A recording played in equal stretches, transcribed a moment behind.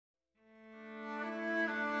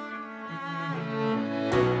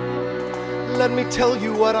let me tell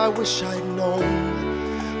you what I wish I'd known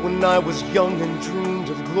when I was young and dreamed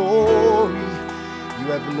of glory.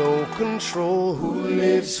 You have no control. Who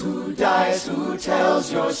lives, who dies, who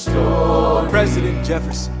tells your story? President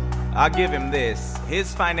Jefferson. I'll give him this.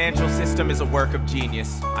 His financial system is a work of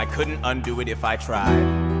genius. I couldn't undo it if I tried.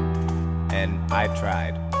 And I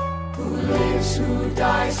tried. Who lives, who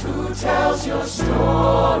dies, who tells your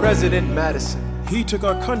story? President Madison. He took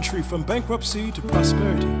our country from bankruptcy to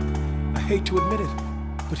prosperity. I hate to admit it,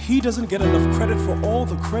 but he doesn't get enough credit for all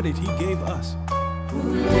the credit he gave us. Who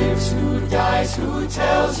lives, who dies, who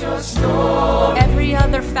tells your story? Every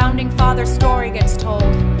other founding father story gets told.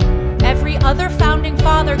 Every other founding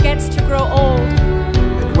father gets to grow old.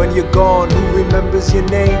 And when you're gone, who remembers your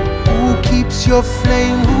name? Who keeps your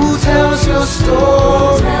flame? Who tells your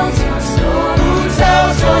story? Who tells your story? Who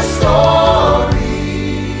tells your story?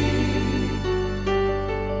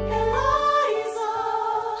 Eliza,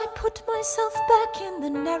 I put myself back in the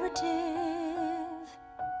narrative.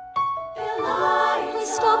 I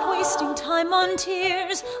stop wasting time on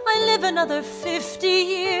tears. I live another 50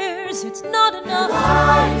 years. It's not enough.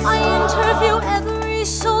 I interview every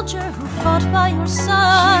soldier who fought by your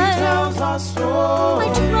side. She tells our story.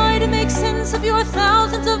 I try to make sense of your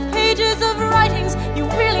thousands of pages of writings. You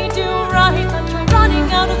really do write, but you're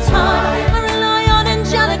running out of time. I rely on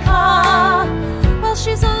Angelica. While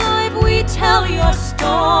she's alive, we tell your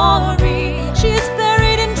story. She is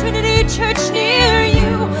buried in Trinity Church near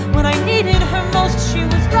you. When I needed her most, she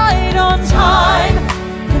was right on time.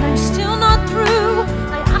 And I'm still not through.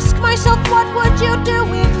 I ask myself, what would you do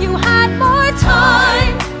if you had more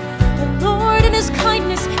time? The Lord in His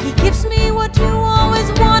kindness, He gives me what you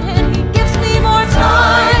always wanted. He gives me more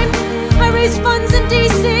time. I raise funds in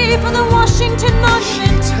D.C. for the Washington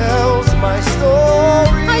Monument. She tells my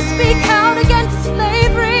story. I speak out against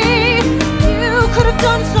slavery. You could have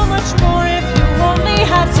done so much more if you only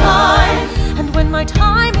had time. And when my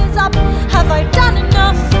time is up, have I done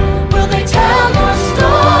enough? Will they tell your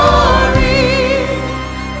story?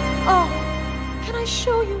 Oh, can I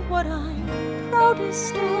show you what I'm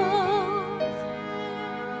proudest of?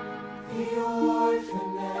 The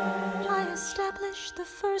orphanage. I established the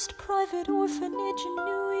first private orphanage in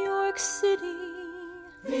New York City.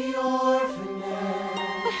 The orphanage.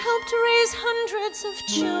 I helped raise hundreds of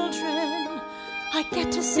children. I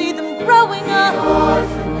get to see them growing up.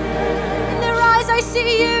 In their eyes I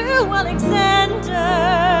see you, Alexander.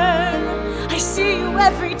 I see you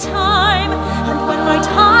every time. And when my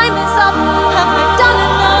time is up, have I done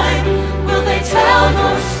enough? Will they tell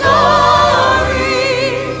your story?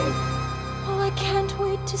 Oh, I can't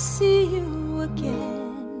wait to see you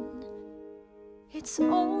again. It's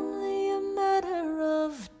only a matter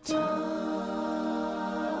of time.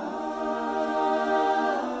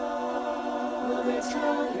 Will they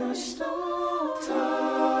tell your story?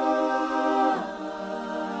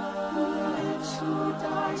 Who lives, who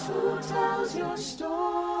dies, who tells your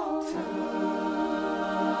story?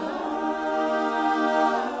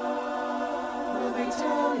 Will they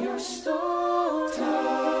tell your story?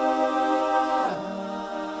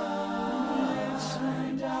 Who lives,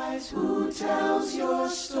 who dies, who tells your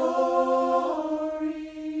story?